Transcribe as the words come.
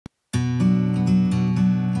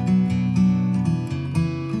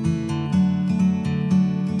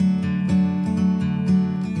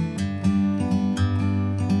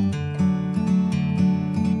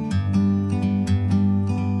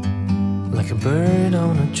bird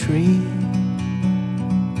on a tree.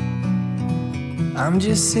 I'm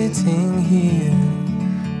just sitting here.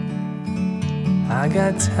 I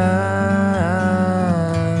got time,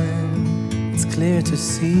 it's clear to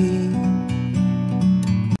see.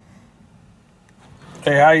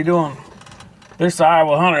 Hey, how you doing? This is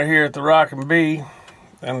Iowa Hunter here at the Rock and Bee,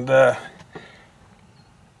 and I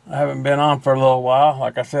haven't been on for a little while.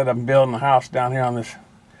 Like I said, I'm building a house down here on this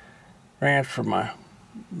ranch for me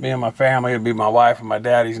and my family. It'd be my wife and my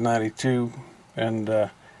dad. He's 92, and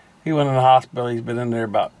he went in the hospital. He's been in there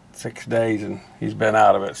about 6 days, and he's been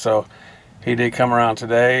out of it. So he did come around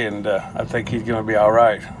today, and I think he's going to be all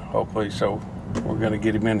right, hopefully. So we're going to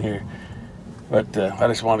get him in here. But I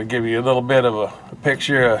just want to give you a little bit of a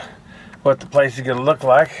picture of what the place is going to look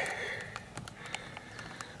like.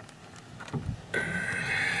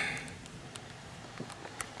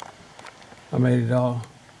 I made it all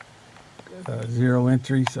zero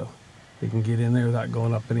entry, so you can get in there without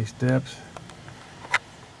going up any steps.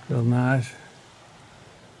 Real nice.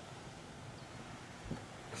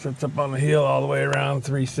 Sits up on the hill all the way around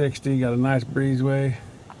 360. Got a nice breezeway.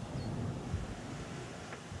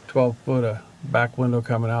 12-foot of back window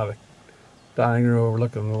coming out of the dining room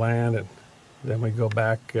overlooking the land, and then we go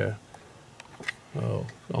back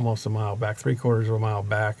almost a mile back, 3/4 of a mile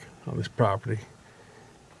back on this property.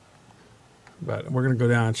 But we're gonna go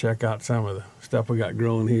down and check out some of the stuff we got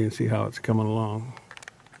growing here and see how it's coming along.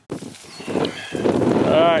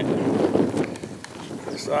 All right,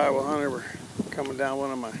 this Iowa Hunter, we're coming down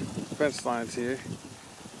one of my fence lines here,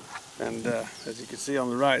 and as you can see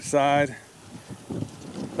on the right side,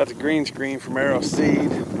 that's a green screen from Arrow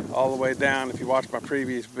Seed all the way down. If you watch my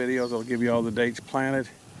previous videos, it'll give you all the dates planted.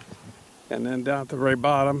 And then down at the very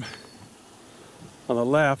bottom on the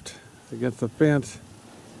left against the fence,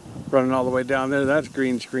 running all the way down there, that's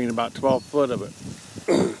green screen, about 12 foot of it.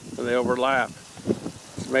 And they overlap.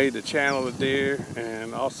 It's made to channel the deer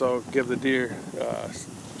and also give the deer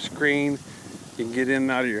screen. You can get in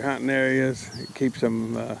and out of your hunting areas. It keeps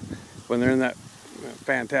them, when they're in that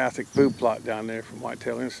fantastic food plot down there from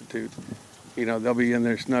Whitetail Institute, you know, they'll be in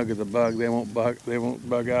there snug as a bug. They won't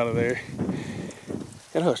bug out of there.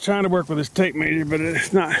 And I was trying to work with this tape measure, but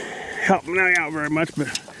it's not helping me out very much.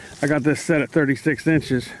 But I got this set at 36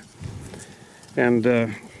 inches, and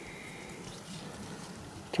it's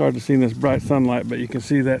hard to see in this bright sunlight, but you can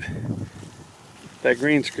see that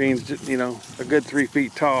green screen's just, you know, a good 3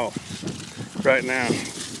 feet tall right now.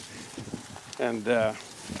 And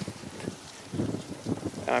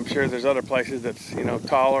I'm sure there's other places that's, you know,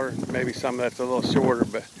 taller, maybe some that's a little shorter,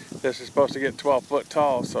 but this is supposed to get 12 foot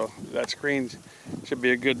tall, so that screen should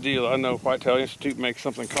be a good deal. I know Whitetail Institute makes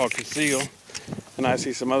something called Conceal, and I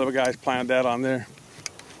see some other guys planned that on their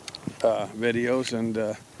videos, and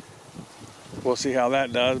we'll see how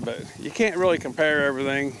that does. But you can't really compare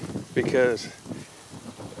everything because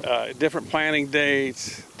different planting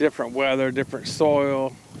dates, different weather, different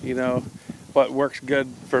soil, you know, what works good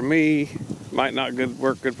for me might not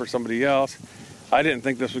work good for somebody else. I didn't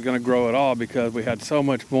think this was going to grow at all because we had so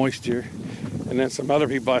much moisture, and then some other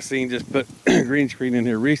people I've seen just put green screen in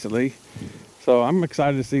here recently. So I'm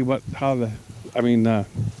excited to see Whitetail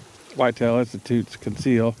Institute's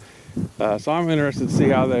Conceal. So I'm interested to see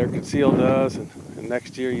how their Conceal does, and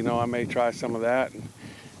next year, you know, I may try some of that and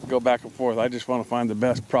go back and forth. I just want to find the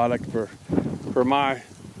best product for my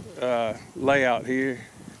layout here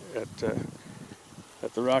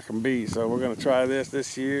at the Rock and Bee. So we're going to try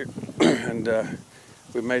this year, and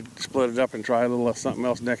we may split it up and try a little something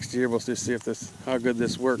else next year. We'll just see how good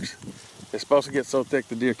this works. It's supposed to get so thick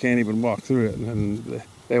the deer can't even walk through it, and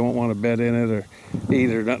they won't want to bed in it or eat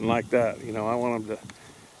it or nothing like that. You know, I want them to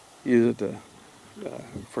use it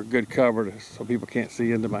for good cover, so people can't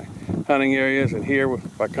see into my hunting areas. And here,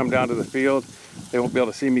 if I come down to the field, they won't be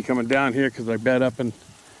able to see me coming down here because I bed up, and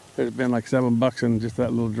there's been like 7 bucks in just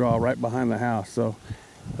that little draw right behind the house. So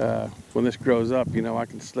when this grows up, you know, I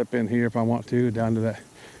can slip in here if I want to, down to that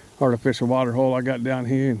artificial water hole I got down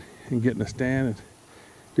here, and get in a stand and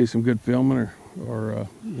do some good filming, or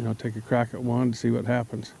you know, take a crack at one to see what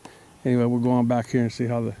happens. Anyway, we'll go on back here and see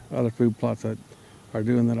how the other food plots that are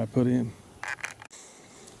doing that I put in.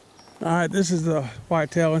 All right, this is the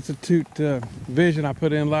Whitetail Institute vision I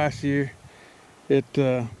put in last year.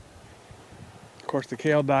 Of course, the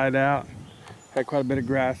kale died out. Had quite a bit of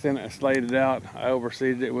grass in it. I slayed it out. I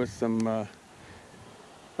overseeded it with some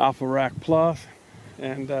Alpha Rack Plus,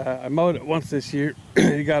 and I mowed it once this year.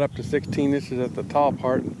 It got up to 16 inches at the tall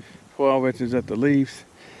part and 12 inches at the leaves.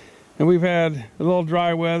 And we've had a little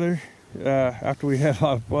dry weather after we had a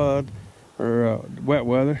lot of flood or wet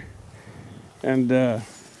weather, and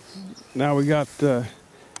now we got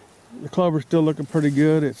The clover's still looking pretty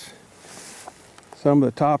good. It's some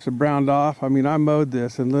of the tops are browned off. I mean, I mowed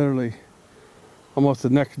this and literally almost the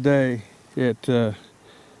next day it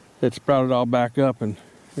sprouted all back up and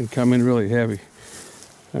come in really heavy.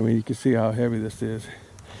 I mean, you can see how heavy this is.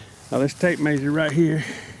 Now this tape measure right here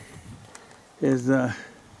is if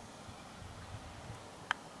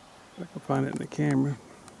I can find it in the camera.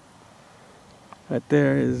 Right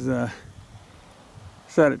there is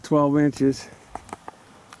set at 12 inches.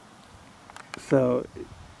 So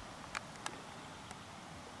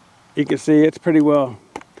you can see it's pretty well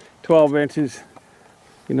 12 inches,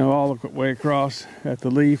 you know, all the way across at the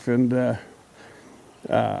leaf. And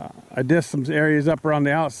I did some areas up around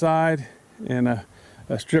the outside and a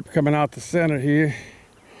strip coming out the center here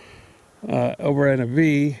over in a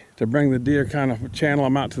V to bring the deer, kind of channel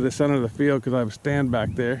them out to the center of the field, because I have a stand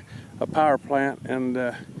back there, a Powerplant. And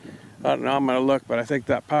I don't know, I'm going to look, but I think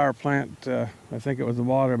that Powerplant, I think it was the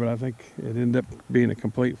water, but I think it ended up being a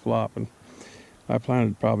complete flop. And I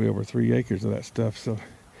planted probably over 3 acres of that stuff. So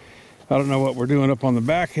I don't know what we're doing up on the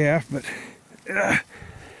back half, but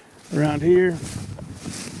around here,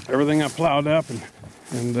 everything I plowed up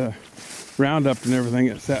and Roundup and everything,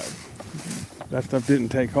 except that stuff didn't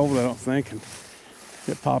take hold, I don't think, and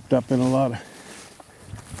it popped up in a lot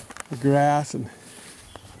of grass and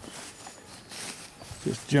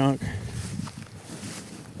just junk.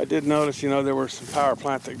 I did notice, you know, there were some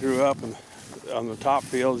Powerplant that grew up on the top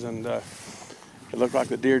fields, and it looked like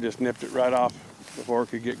the deer just nipped it right off before it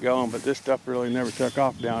could get going. But this stuff really never took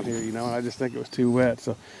off down here, you know, and I just think it was too wet.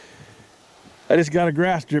 So I just got a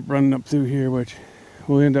grass strip running up through here, which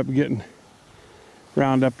we'll end up getting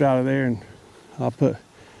Roundup out of there, and I'll put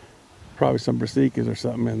probably some brassicas or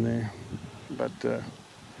something in there. But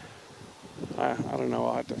I don't know,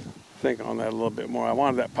 I'll have to think on that a little bit more. I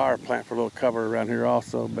wanted that Powerplant for a little cover around here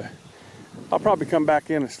also, but I'll probably come back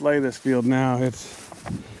in and slay this field now.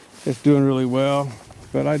 It's doing really well,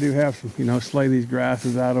 but I do have some, you know, slay these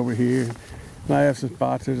grasses out over here. And I have some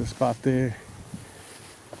spots. There's a spot there.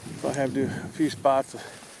 So I have to do a few spots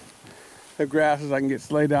of grasses I can get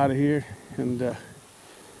slayed out of here, and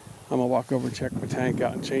I'm gonna walk over and check my tank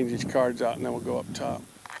out and change these cards out, and then we'll go up top.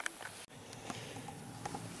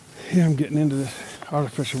 Yeah, I'm getting into this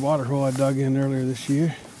artificial water hole I dug in earlier this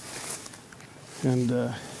year,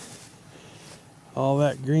 and all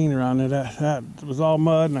that green around it, that was all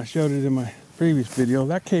mud, and I showed it in my previous video.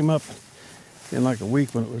 That came up in like a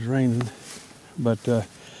week when it was raining. But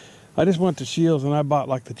I just went to Shields and I bought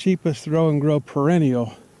like the cheapest throw and grow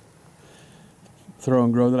perennial throw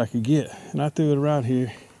and grow that I could get, and I threw it around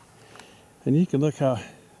here, and you can look how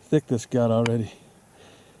thick this got already.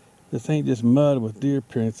 This ain't just mud with deer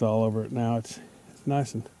prints all over it now. It's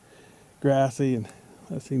nice and grassy, and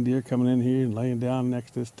I've seen deer coming in here and laying down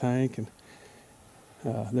next to this tank, and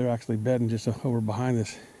they're actually bedding just over behind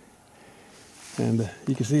this. And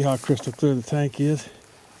you can see how crystal clear the tank is.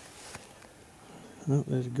 Oh,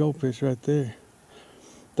 there's a goldfish right there.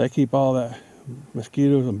 They keep all that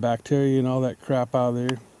mosquitoes and bacteria and all that crap out of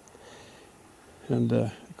there. And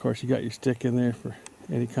of course you got your stick in there for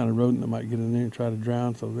any kind of rodent that might get in there and try to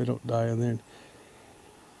drown, so they don't die in there and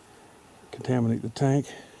contaminate the tank.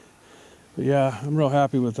 But yeah, I'm real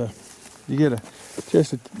happy with you get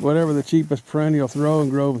whatever the cheapest perennial throw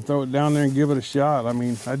and grow and throw it down there and give it a shot. I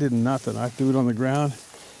mean, I did nothing. I threw it on the ground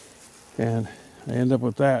and I end up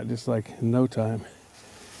with that just like in no time.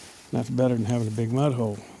 And that's better than having a big mud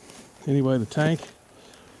hole. Anyway, the tank,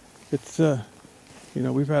 it's you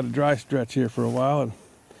know, we've had a dry stretch here for a while, and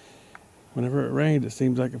whenever it rains, it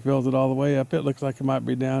seems like it fills it all the way up. It looks like it might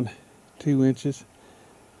be down 2 inches,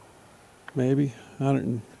 maybe.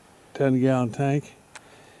 110-gallon tank.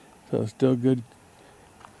 So it's still good,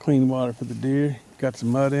 clean water for the deer. Got some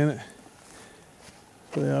mud in it,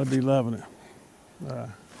 so they ought to be loving it.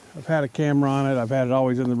 I've had a camera on it. I've had it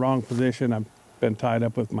always in the wrong position. I've been tied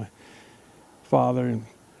up with my father, and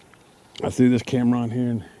I threw this camera on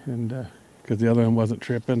here, and because the other one wasn't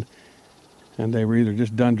tripping, and they were either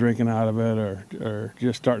just done drinking out of it or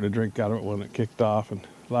just starting to drink out of it when it kicked off. And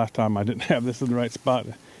last time I didn't have this in the right spot.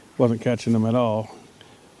 Wasn't catching them at all.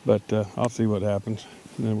 But I'll see what happens.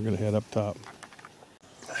 And then we're going to head up top.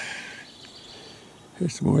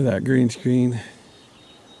 Here's some more of that green screen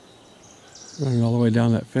running all the way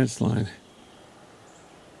down that fence line.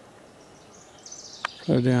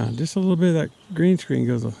 Go down. Just a little bit of that green screen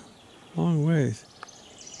goes a long ways.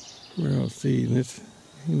 Where I'll see, and it's,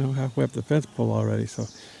 you know, halfway up the fence pole already. So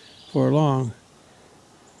before long,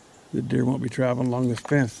 the deer won't be traveling along this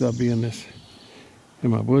fence. They'll be in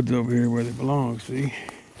my woods over here where they belong, see?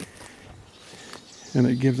 And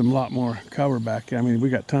it gives them a lot more cover back. I mean, we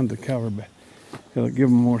got tons of cover, but It'll give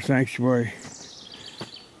them more sanctuary.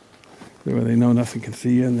 That way they know nothing can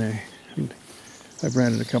see in there. And I've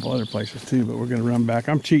ran it a couple other places too, but we're going to run back.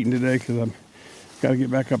 I'm cheating today because I've got to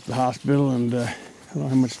get back up to the hospital, and I don't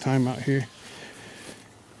have much time out here.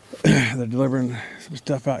 They're delivering some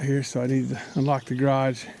stuff out here, so I need to unlock the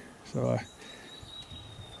garage. So I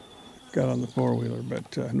got on the four-wheeler,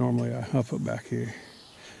 but normally I huff it back here.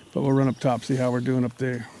 But we'll run up top, see how we're doing up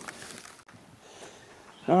there.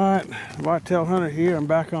 All right, Whitetail Hunter here. I'm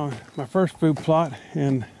back on my first food plot.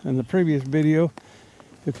 And in the previous video,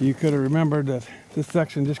 if you could have remembered that this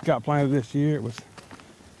section just got planted this year,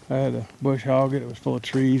 I had a bush hog it. It was full of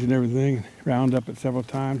trees and everything, round up it several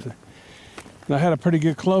times. And I had a pretty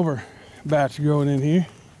good clover batch growing in here.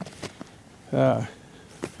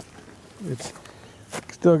 It's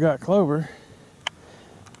still got clover,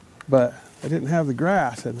 but I didn't have the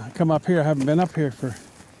grass. And I come up here, I haven't been up here for a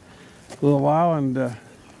little while, and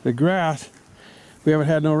the grass, we haven't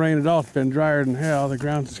had no rain at all. It's been drier than hell. The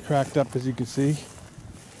ground's cracked up, as you can see.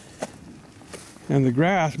 And the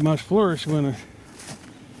grass must flourish when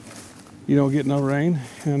you don't get no rain.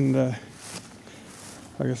 And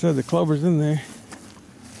like I said, the clover's in there.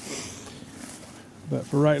 But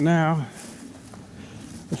for right now,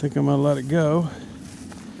 I think I'm gonna let it go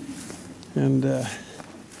and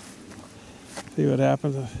see what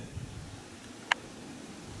happens.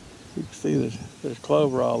 You can see there's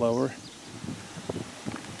clover all over.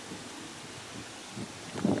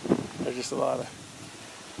 There's just a lot of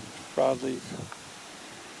broadleaf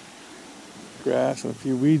grass and a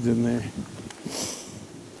few weeds in there,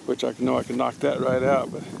 which I know I can knock that right out.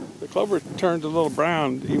 But the clover turns a little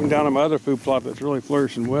brown, even down on my other food plot that's really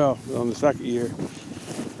flourishing well on the second year.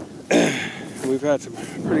 We've had some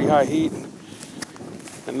pretty high heat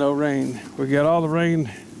and no rain. We got all the rain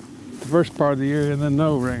the first part of the year and then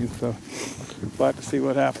no rain, so we'll have to see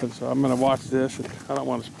what happens. So I'm going to watch this, and I don't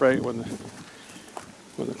want to spray it when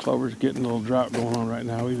the clover's getting a little drought going on right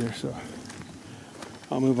now either. So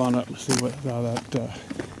I'll move on up and see how that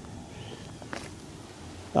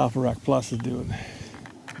Alpha Rock Plus is doing.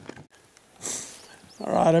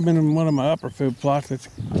 All right, I've been in one of my upper food plots that's,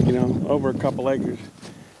 over a couple acres.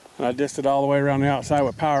 And I disted all the way around the outside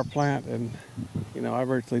with Powerplant, and, I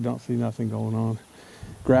virtually don't see nothing going on.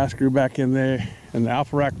 Grass grew back in there, and the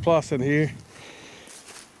Alpha Rock Plus in here,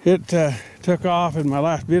 it took off, and my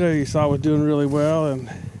last video you saw was doing really well, and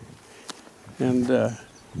I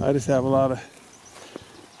just have a lot of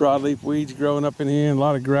broadleaf weeds growing up in here and a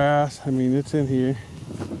lot of grass. I mean, it's in here,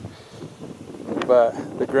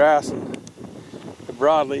 but the grass and the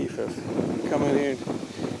broadleaf have come in here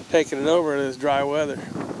and taken it over in this dry weather.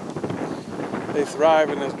 They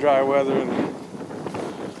thrive in this dry weather, and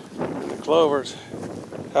the clovers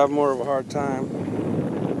have more of a hard time.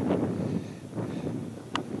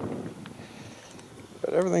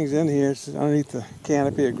 But everything's in here. It's underneath the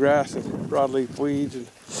canopy of grass and broadleaf weeds, and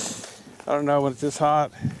I don't know when it's this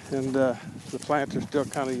hot and the plants are still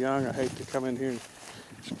kind of young. I hate to come in here and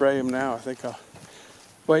spray them now. I think I'll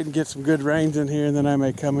wait and get some good rains in here, and then I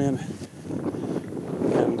may come in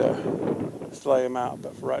and slay them out.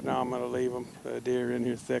 But for right now, I'm going to leave them. The deer are in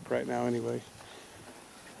here thick right now anyway.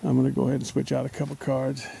 I'm going to go ahead and switch out a couple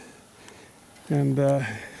cards. And as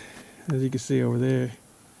you can see over there,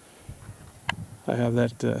 I have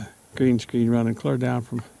that green screen running clear down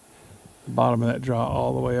from the bottom of that draw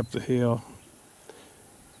all the way up the hill.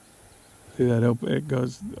 See that it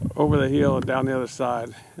goes over the hill and down the other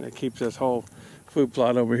side, and it keeps this whole food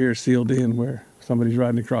plot over here sealed in, where somebody's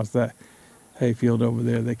riding across that hayfield over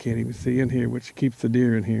there they can't even see in here, which keeps the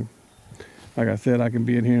deer in here. Like I said, I can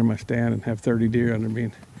be in here in my stand and have 30 deer under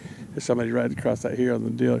me. If somebody rides across that hill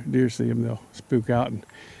and the deer see them, they'll spook out and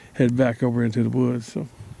head back over into the woods. So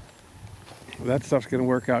that stuff's going to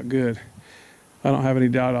work out good. I don't have any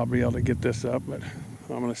doubt I'll be able to get this up, but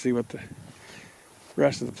I'm going to see what the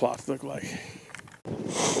rest of the plots look like.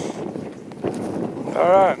 All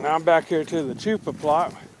right, now I'm back here to the chupa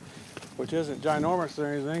plot, which isn't ginormous or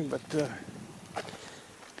anything, but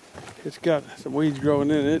it's got some weeds growing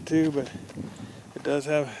in it too, but it does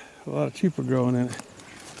have a lot of chupa growing in it.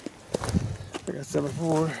 Like I said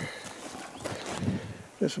before,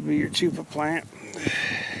 this will be your chupa plant.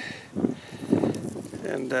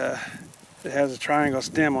 And it has a triangle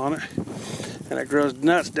stem on it, and it grows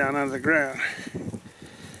nuts down out of the ground.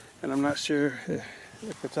 And I'm not sure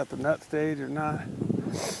if it's at the nut stage or not.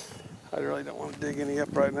 I really don't want to dig any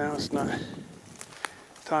up right now. It's not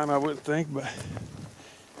time I wouldn't think, but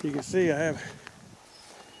you can see I have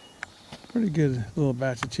a pretty good little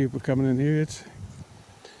batch of chupa coming in here.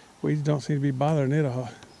 Weeds don't seem to be bothering it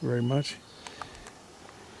very much.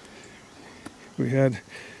 We had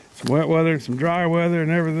some wet weather and some dry weather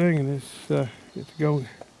and everything, and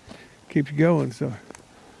keeps you going. So,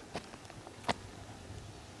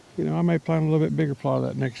 you know, I may plant a little bit bigger plot of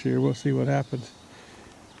that next year. We'll see what happens.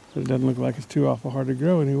 But it doesn't look like it's too awful hard to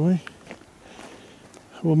grow anyway.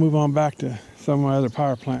 We'll move on back to some of my other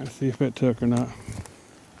power plant and see if it took or not.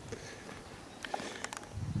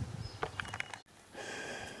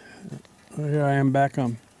 Well, here I am back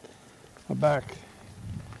on my back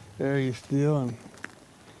area still, and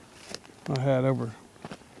I had over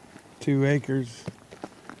 2 acres,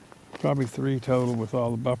 probably 3 total with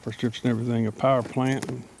all the buffer strips and everything, of power plant.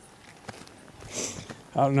 And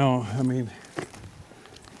I don't know, I mean,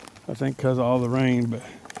 I think because of all the rain, but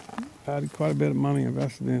I had quite a bit of money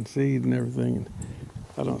invested in seed and everything, and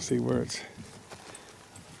I don't see where it's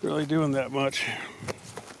really doing that much.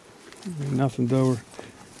 I mean, nothing's over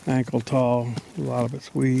ankle tall, a lot of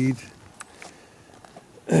it's weeds,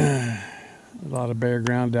 a lot of bare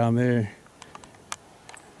ground down there,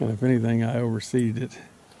 and if anything I overseeded it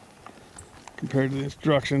compared to the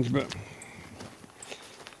instructions. But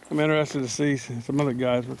I'm interested to see, some other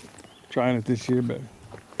guys were trying it this year, but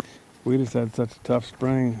we just had such a tough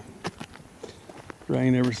spring,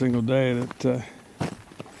 rain every single day, that I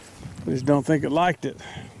just don't think it liked it.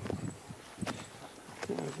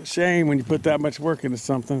 It's a shame when you put that much work into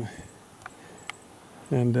something,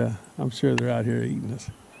 and I'm sure they're out here eating this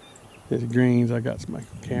greens. I got some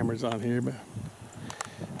cameras on here, but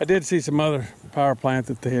I did see some other power plant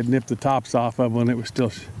that they had nipped the tops off of when it was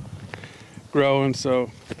still growing.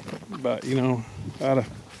 So, but you know, out of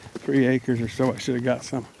 3 acres or so, I should have got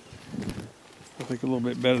some, I think, a little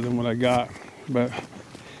bit better than what I got. But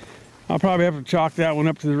I'll probably have to chalk that one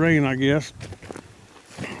up to the rain, I guess.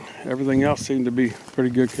 Everything else seemed to be pretty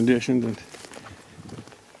good conditions, and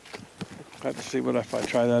I have to see if I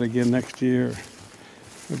try that again next year,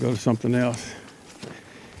 or go to something else.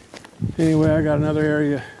 Anyway, I got another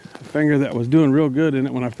area, a finger that was doing real good in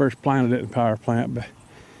it when I first planted it in power plant, but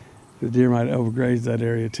the deer might have overgrazed that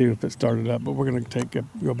area too if it started up. But we're going to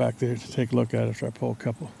go back there to take a look at it after I pull a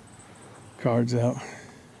couple cards out.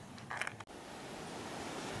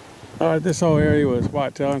 All right, this whole area was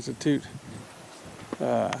Whitetail Institute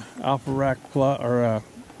Alpha Rack Plus, or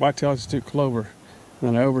Whitetail Institute Clover.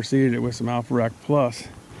 And then I overseeded it with some Alpha Rack Plus.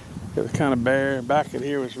 It was kind of bare. Back in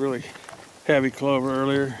here was really heavy clover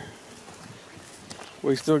earlier.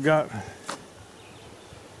 We still got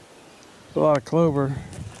a lot of clover.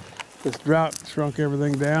 This drought shrunk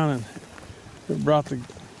everything down, and it brought the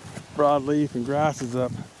broadleaf and grasses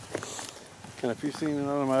up. And if you've seen in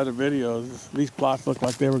one of my other videos, these plots look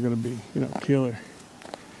like they were going to be, you know, killer.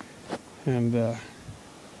 And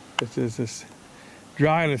it's just this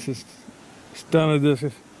dryness has stunted this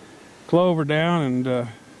clover down, and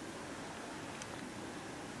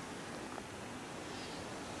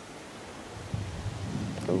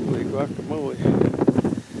holy guacamole.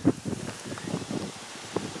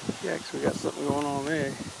 Yikes, we got something going on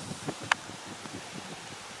there.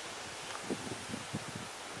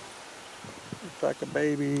 Looks like a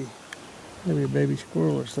baby, maybe a baby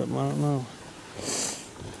squirrel or something, I don't know.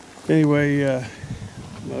 Anyway,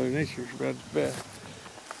 Mother Nature's about its best.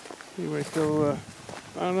 Anyway, so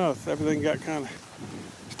I don't know, everything got kind of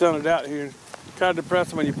stunted out here. Kind of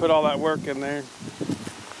depressing when you put all that work in there.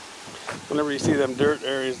 Whenever you see them dirt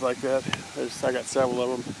areas like that, I got several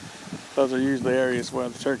of them. Those are usually areas where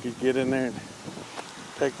the turkeys get in there and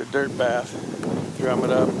take the dirt bath, drum it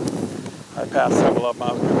up. I passed several of them.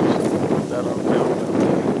 I was going to put that on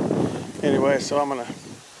film. Anyway, so I'm going to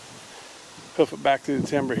hoof it back through the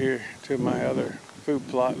timber here to my other food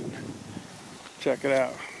plot and check it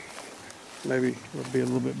out. Maybe it'll be a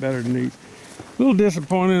little bit better than these. A little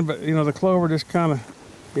disappointing, but you know, the clover just kind of,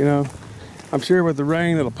 you know, I'm sure with the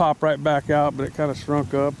rain it'll pop right back out, but it kind of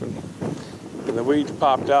shrunk up, and the weeds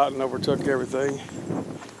popped out and overtook everything.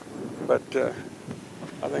 But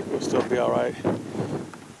I think we'll still be all right.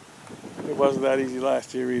 It wasn't that easy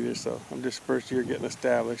last year either, so I'm just first year getting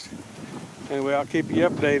established. Anyway, I'll keep you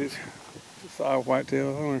updated. This Iowa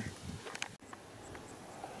Whitetail Hunter.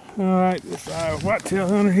 All right, this Iowa Whitetail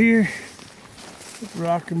Hunter here. It's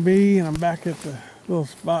rockin' bee, and I'm back at the little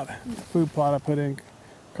spot, food plot I put in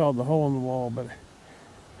called the hole in the wall. But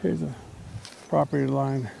here's a property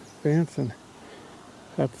line fence, and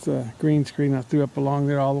that's a green screen I threw up along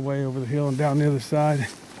there all the way over the hill and down the other side.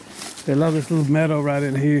 They love this little meadow right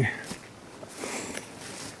in here.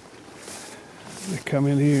 They come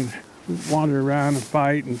in here and wander around and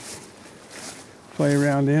fight and play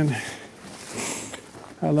around in.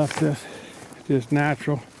 I left this just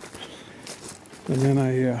natural, and then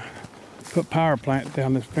I put Powerplant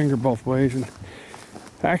down this finger both ways, and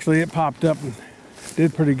actually it popped up and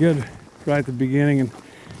did pretty good right at the beginning, and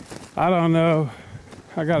I don't know,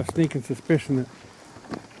 I got a sneaking suspicion that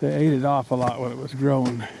they ate it off a lot when it was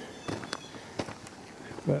growing.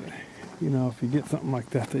 But you know, if you get something like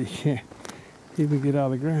that you can't even get out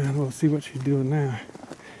of the ground, we'll see what she's doing now.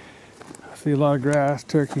 I see a lot of grass,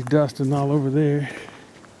 turkeys dusting all over there.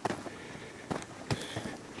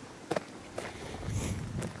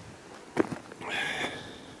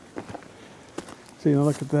 So, you know,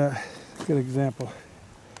 look at that. Good example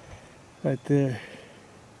right there.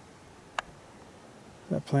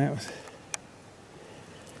 That plant was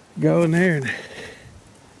going there and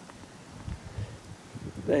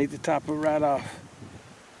they ate the top of it right off.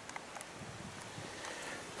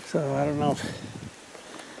 So I don't know if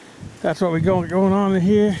that's what we got going on in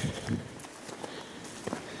here.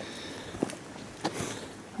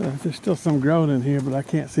 There's still some growing in here, but I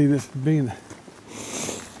can't see this being a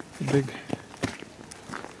big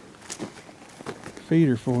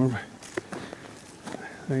feeder for them.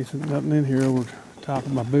 There ain't nothing in here over top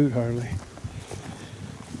of my boot hardly.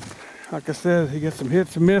 Like I said, you get some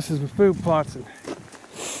hits and misses with food plots, and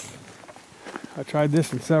I tried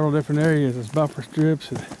this in several different areas as buffer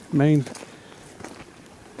strips and main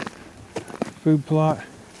food plot.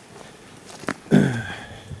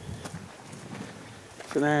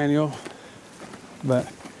 It's an annual, but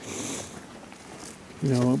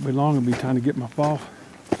you know, it won't be long. It'll be time to get my fall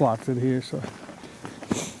plots in here. So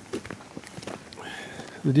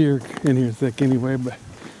the deer in here is thick anyway, but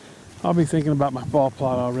I'll be thinking about my fall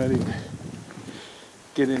plot already.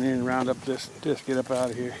 Get in here and round up this, just get up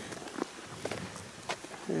out of here.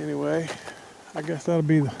 Anyway, I guess that'll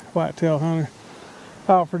be the whitetail hunter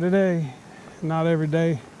out for today. Not every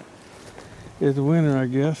day is the winter, I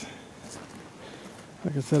guess.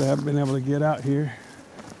 Like I said, I haven't been able to get out here.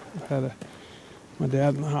 I've had my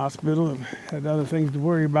dad in the hospital and had other things to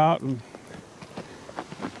worry about, and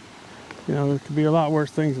you know, there could be a lot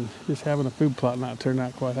worse things than just having a food plot not turn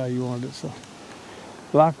out quite how you wanted it. So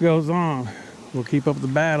life goes on. We'll keep up the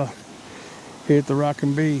battle here at the Rock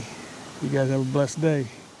and Bee. You guys have a blessed day.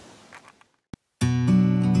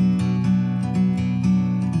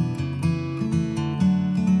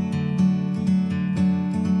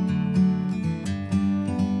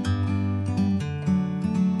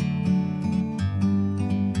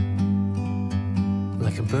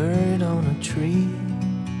 Like a bird on a tree,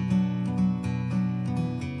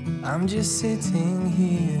 I'm just sitting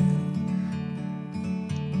here.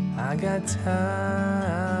 I got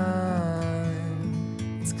time,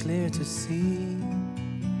 it's clear to see.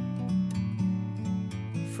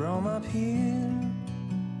 From up here,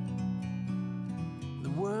 the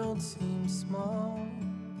world seems small.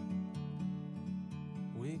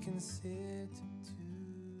 We can sit